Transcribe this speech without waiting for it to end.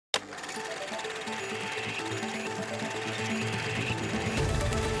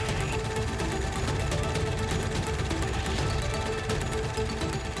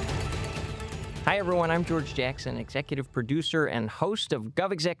Hi, everyone. I'm George Jackson, executive producer and host of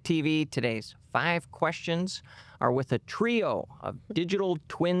GovExec TV. Today's 5 questions are with a trio of digital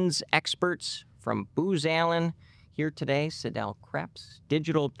twins experts from Booz Allen. Here today, Scedell Krepps,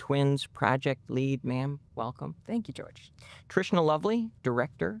 digital twins project lead. Ma'am, welcome. Thank you, George. Trishna Lovley,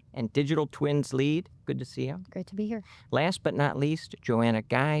 director and digital twins lead. Good to see you. Great to be here. Last but not least, Joanna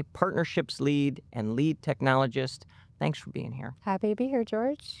Guy, partnerships lead and lead technologist. Thanks for being here. Happy to be here,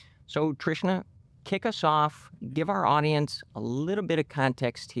 George. So, Trishna, kick us off. Give our audience a little bit of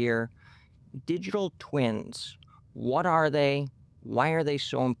context here. Digital twins, what are they? Why are they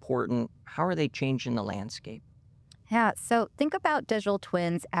so important? How are they changing the landscape? Yeah, so think about digital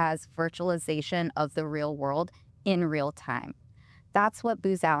twins as virtualization of the real world in real time. That's what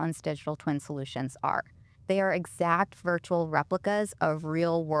Booz Allen's digital twin solutions are. They are exact virtual replicas of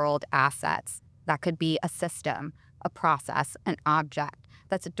real world assets. That could be a system, a process, an object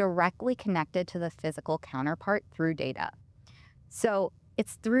that's directly connected to the physical counterpart through data. So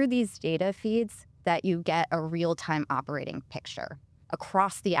it's through these data feeds that you get a real-time operating picture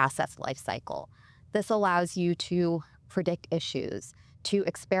across the asset's lifecycle. This allows you to predict issues, to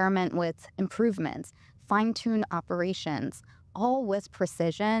experiment with improvements, fine-tune operations, all with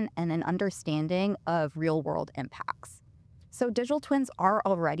precision and an understanding of real-world impacts. So digital twins are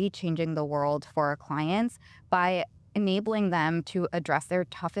already changing the world for our clients by enabling them to address their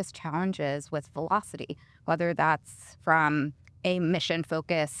toughest challenges with velocity, whether that's from a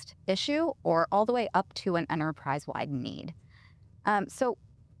mission-focused issue or all the way up to an enterprise-wide need. So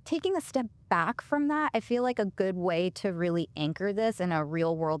taking a step back from that, I feel like a good way to really anchor this in a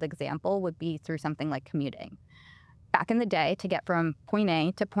real-world example would be through something like commuting. Back in the day, to get from point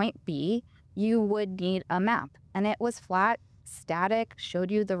A to point B, you would need a map, and it was flat, static,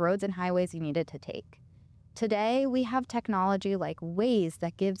 showed you the roads and highways you needed to take. Today, we have technology like Waze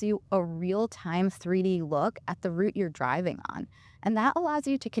that gives you a real-time 3D look at the route you're driving on, and that allows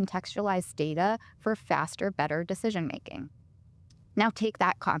you to contextualize data for faster, better decision-making. Now take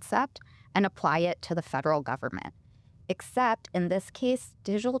that concept and apply it to the federal government. Except in this case,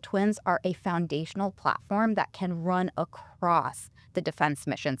 digital twins are a foundational platform that can run across the defense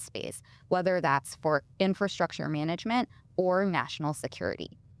mission space, whether that's for infrastructure management or national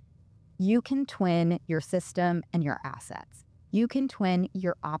security. You can twin your system and your assets. You can twin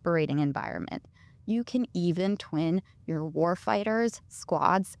your operating environment. You can even twin your warfighters,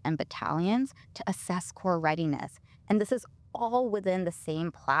 squads, and battalions to assess core readiness. And this is all within the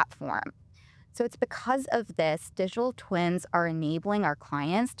same platform. So it's because of this, digital twins are enabling our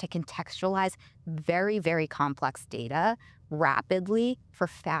clients to contextualize very, very complex data rapidly for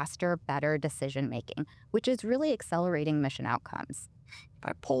faster, better decision-making, which is really accelerating mission outcomes. If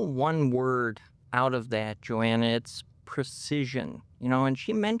I pull one word out of that, Joanna, it's precision. And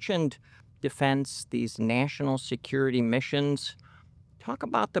she mentioned defense, these national security missions. Talk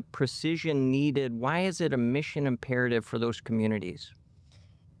about the precision needed. Why is it a mission imperative for those communities?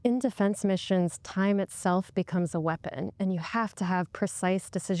 In defense missions, time itself becomes a weapon, and you have to have precise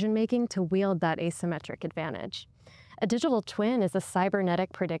decision-making to wield that asymmetric advantage. A digital twin is a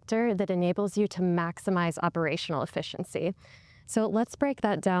cybernetic predictor that enables you to maximize operational efficiency. So let's break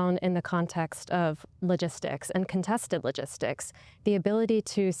that down in the context of logistics and contested logistics, the ability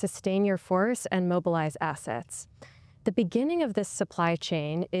to sustain your force and mobilize assets. The beginning of this supply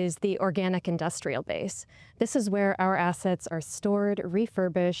chain is the organic industrial base. This is where our assets are stored,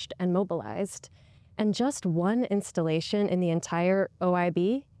 refurbished, and mobilized. And just one installation in the entire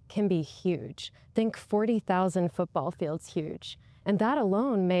OIB can be huge. Think 40,000 football fields huge. And that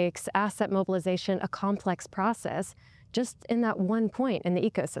alone makes asset mobilization a complex process just in that one point in the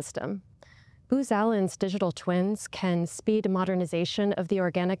ecosystem. Booz Allen's digital twins can speed modernization of the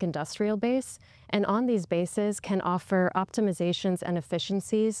organic industrial base, and on these bases can offer optimizations and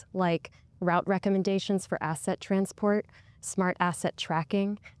efficiencies like route recommendations for asset transport, smart asset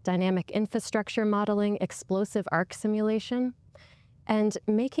tracking, dynamic infrastructure modeling, explosive arc simulation. And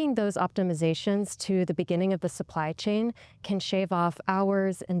making those optimizations to the beginning of the supply chain can shave off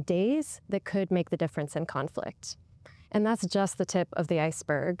hours and days that could make the difference in conflict. And that's just the tip of the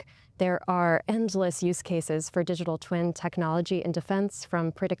iceberg. There are endless use cases for digital twin technology in defense,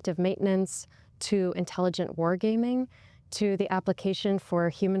 from predictive maintenance to intelligent wargaming to the application for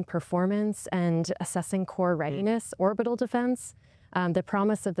human performance and assessing core readiness, orbital defense. The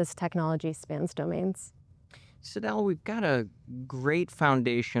promise of this technology spans domains. Scedell, we've got a great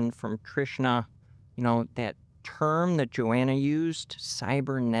foundation from Trishna. That term that Joanna used,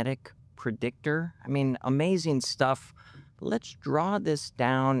 cybernetic predictor. I mean, amazing stuff. Let's draw this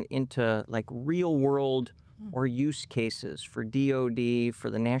down into like real world or use cases for DoD, for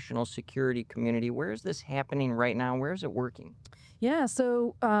the national security community? Where is this happening right now? Where is it working? Yeah,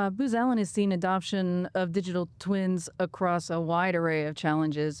 so Booz Allen has seen adoption of digital twins across a wide array of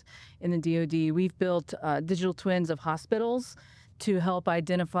challenges in the DoD. We've built digital twins of hospitals to help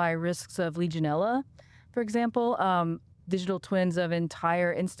identify risks of Legionella, for example. Digital twins of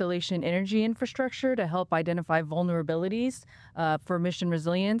entire installation energy infrastructure to help identify vulnerabilities for mission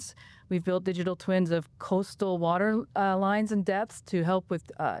resilience. We've built digital twins of coastal water lines and depths to help with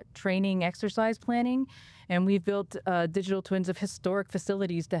training exercise planning. And we've built digital twins of historic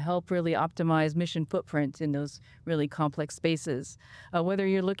facilities to help really optimize mission footprint in those really complex spaces. Whether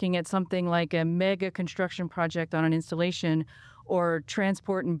you're looking at something like a mega construction project on an installation or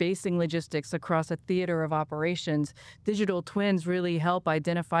transport and basing logistics across a theater of operations, digital twins really help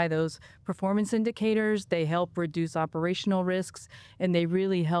identify those performance indicators. They help reduce operational risks, and they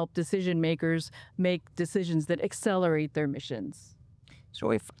really help decision makers make decisions that accelerate their missions.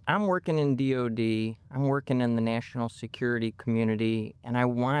 So if I'm working in DoD, I'm working in the national security community, and I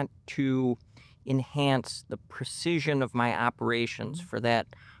want to enhance the precision of my operations for that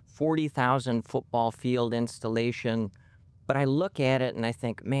 40,000 football field installation, but I look at it and I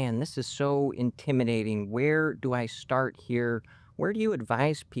think, man, this is so intimidating. Where do I start here? Where do you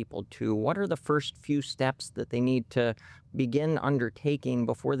advise people to? What are the first few steps that they need to begin undertaking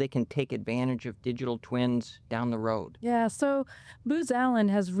before they can take advantage of digital twins down the road? Yeah, so Booz Allen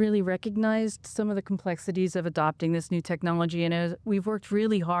has really recognized some of the complexities of adopting this new technology, and we've worked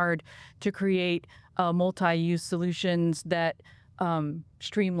really hard to create multi-use solutions that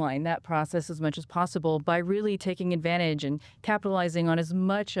streamline that process as much as possible by really taking advantage and capitalizing on as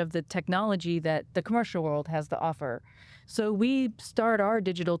much of the technology that the commercial world has to offer. So we start our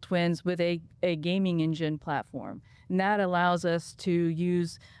digital twins with a gaming engine platform, and that allows us to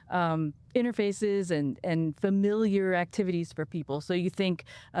use interfaces and familiar activities for people. So you think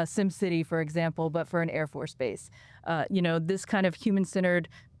SimCity, for example, but for an Air Force base. This kind of human-centered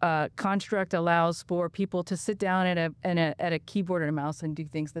construct allows for people to sit down at a keyboard and a mouse and do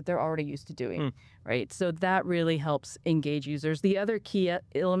things that they're already used to doing, right? So that really helps engage users. The other key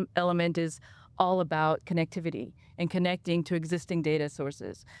element is all about connectivity and connecting to existing data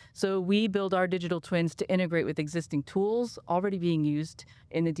sources. So we build our digital twins to integrate with existing tools already being used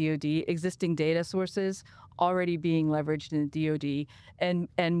in the DoD, existing data sources already being leveraged in the DoD,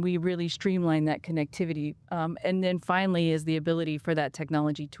 and we really streamline that connectivity. And then finally is the ability for that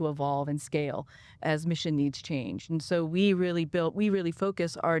technology to evolve and scale as mission needs change. And so we really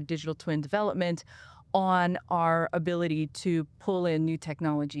focus our digital twin development on our ability to pull in new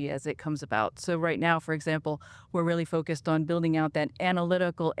technology as it comes about. So right now, for example, we're really focused on building out that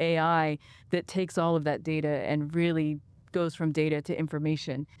analytical AI that takes all of that data and really goes from data to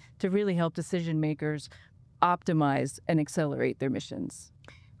information to really help decision makers optimize and accelerate their missions.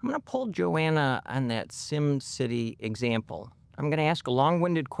 I'm going to pull Joanna on that SimCity example. I'm going to ask a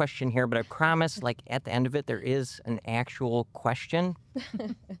long-winded question here, but I promise, like, at the end of it, there is an actual question.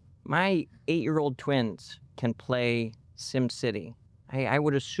 My 8-year-old twins can play SimCity. I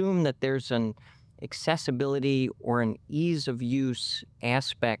would assume that there's an accessibility or an ease of use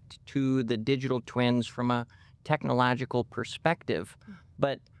aspect to the digital twins from a technological perspective.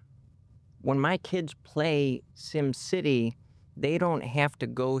 But when my kids play SimCity, they don't have to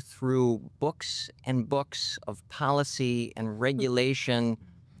go through books and books of policy and regulation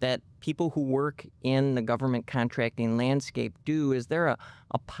that people who work in the government contracting landscape do. Is there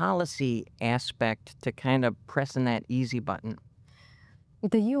a policy aspect to kind of pressing that easy button?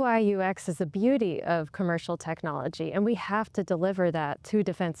 The UI UX is the beauty of commercial technology, and we have to deliver that to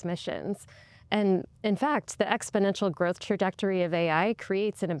defense missions. And in fact, the exponential growth trajectory of AI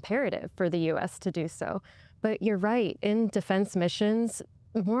creates an imperative for the U.S. to do so. But you're right, in defense missions,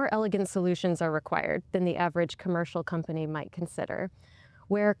 more elegant solutions are required than the average commercial company might consider.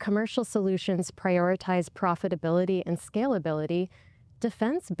 Where commercial solutions prioritize profitability and scalability,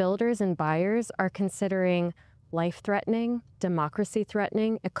 defense builders and buyers are considering life-threatening,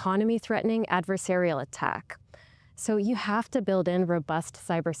 democracy-threatening, economy-threatening adversarial attack. So you have to build in robust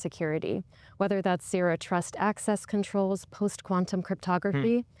cybersecurity, whether that's zero trust access controls, post-quantum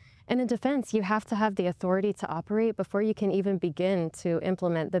cryptography. And in defense, you have to have the authority to operate before you can even begin to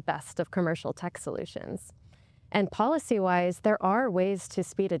implement the best of commercial tech solutions. And policy-wise, there are ways to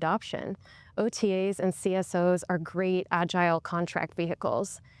speed adoption. OTAs and CSOs are great agile contract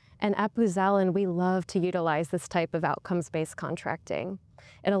vehicles. And at Booz Allen, we love to utilize this type of outcomes-based contracting.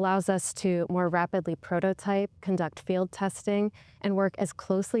 It allows us to more rapidly prototype, conduct field testing, and work as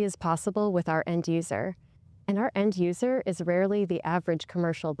closely as possible with our end user. And our end user is rarely the average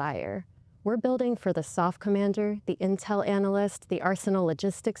commercial buyer. We're building for the SOF commander, the intel analyst, the arsenal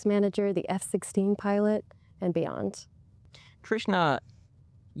logistics manager, the F-16 pilot, and beyond. Trishna,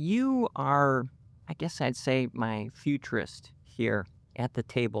 you are, I guess I'd say, my futurist here at the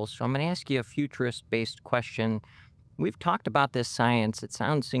table. So I'm going to ask you a futurist-based question. We've talked about this science. It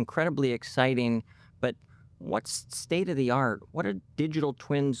sounds incredibly exciting, but what's state of the art? What do digital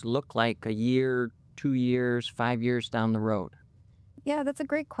twins look like a year, 2 years, 5 years down the road? Yeah, that's a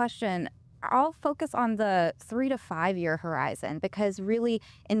great question. I'll focus on the 3 to 5 year horizon because really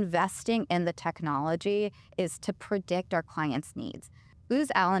investing in the technology is to predict our clients' needs. Booz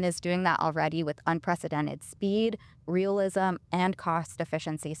Allen is doing that already with unprecedented speed, realism, and cost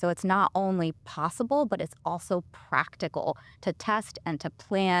efficiency. So it's not only possible, but it's also practical to test and to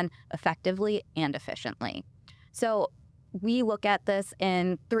plan effectively and efficiently. So we look at this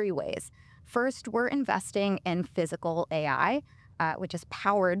in 3 ways. First, we're investing in physical AI, which is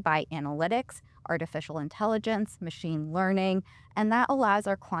powered by analytics, artificial intelligence, machine learning, and that allows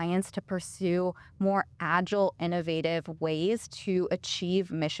our clients to pursue more agile, innovative ways to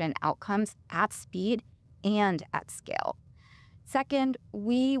achieve mission outcomes at speed and at scale. Second,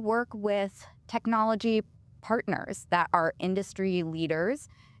 we work with technology partners that are industry leaders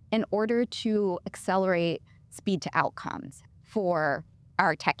in order to accelerate speed to outcomes for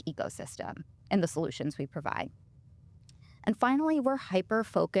our tech ecosystem and the solutions we provide. And finally, we're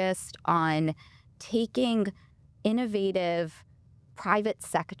hyper-focused on taking innovative private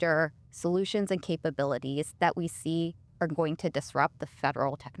sector solutions and capabilities that we see are going to disrupt the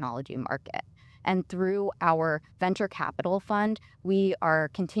federal technology market. And through our venture capital fund, we are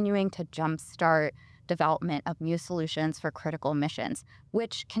continuing to jumpstart development of new solutions for critical missions,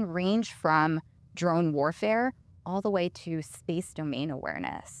 which can range from drone warfare all the way to space domain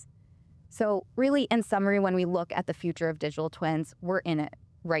awareness. So really, in summary, when we look at the future of digital twins, we're in it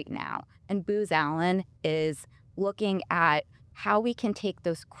right now. And Booz Allen is looking at how we can take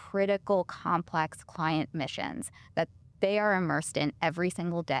those critical, complex client missions that they are immersed in every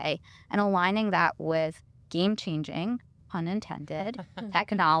single day and aligning that with game-changing, pun intended,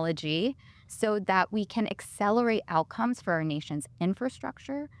 technology so that we can accelerate outcomes for our nation's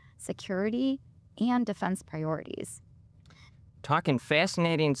infrastructure, security, and defense priorities. Talking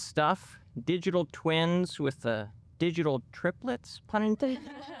fascinating stuff. Digital twins with the digital triplets, pun intended.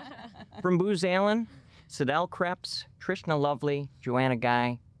 From Booz Allen, Scedell Krepps, Trishna Lovley, Joanna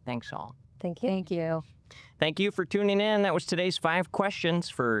Guy, thanks all. Thank you. Thank you. Thank you for tuning in. That was today's 5 questions.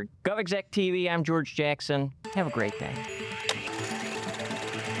 For GovExec TV, I'm George Jackson. Have a great day.